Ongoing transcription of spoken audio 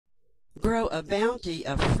Grow a bounty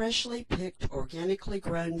of freshly picked, organically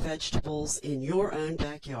grown vegetables in your own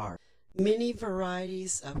backyard. Many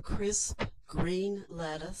varieties of crisp green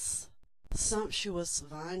lettuce, sumptuous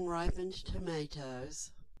vine-ripened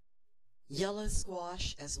tomatoes, yellow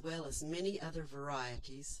squash, as well as many other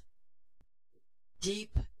varieties,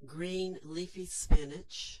 deep green leafy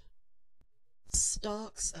spinach,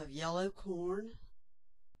 stalks of yellow corn,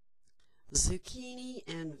 zucchini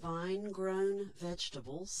and vine-grown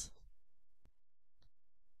vegetables,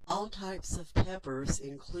 all types of peppers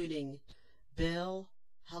including bell,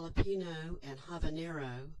 jalapeno, and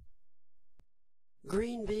habanero,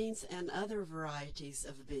 green beans and other varieties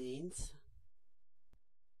of beans,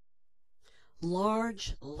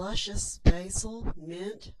 large, luscious basil,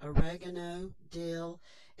 mint, oregano, dill,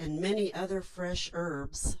 and many other fresh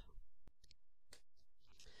herbs.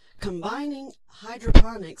 Combining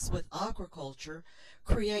hydroponics with aquaculture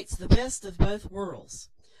creates the best of both worlds.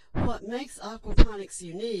 What makes aquaponics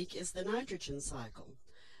unique is the nitrogen cycle.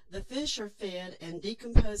 The fish are fed and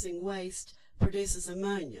decomposing waste produces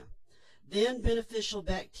ammonia. Then beneficial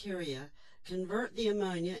bacteria convert the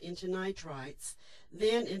ammonia into nitrites,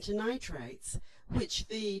 then into nitrates, which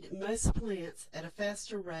feed most plants at a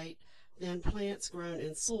faster rate than plants grown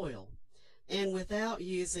in soil, and without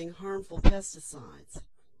using harmful pesticides.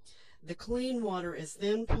 The clean water is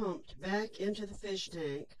then pumped back into the fish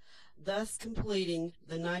tank, thus completing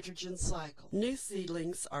the nitrogen cycle. New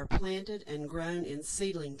seedlings are planted and grown in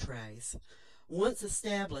seedling trays. Once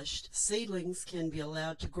established, seedlings can be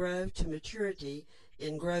allowed to grow to maturity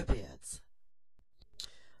in grow beds.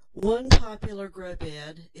 One popular grow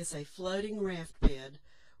bed is a floating raft bed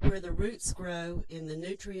where the roots grow in the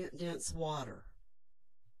nutrient-dense water.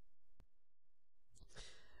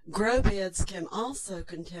 Grow beds can also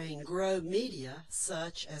contain grow media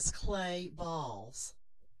such as clay balls.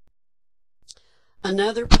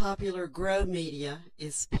 Another popular grow media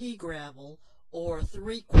is pea gravel or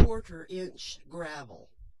 3/4 inch gravel.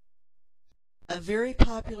 A very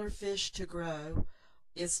popular fish to grow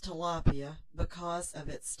is tilapia because of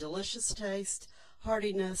its delicious taste,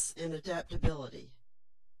 hardiness, and adaptability.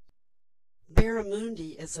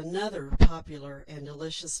 Barramundi is another popular and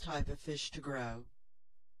delicious type of fish to grow.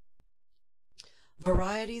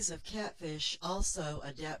 Varieties of catfish also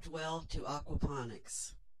adapt well to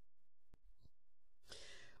aquaponics.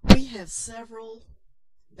 We have several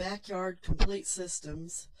backyard complete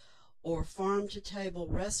systems or farm-to-table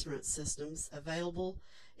restaurant systems available,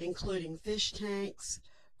 including fish tanks,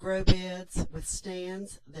 grow beds with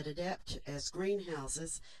stands that adapt as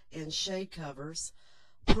greenhouses and shade covers,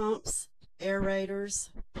 pumps, aerators,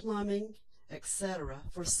 plumbing, etc.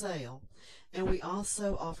 for sale, and we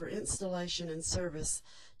also offer installation and service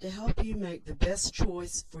to help you make the best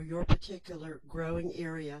choice for your particular growing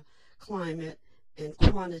area, climate, and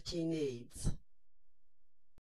quantity needs.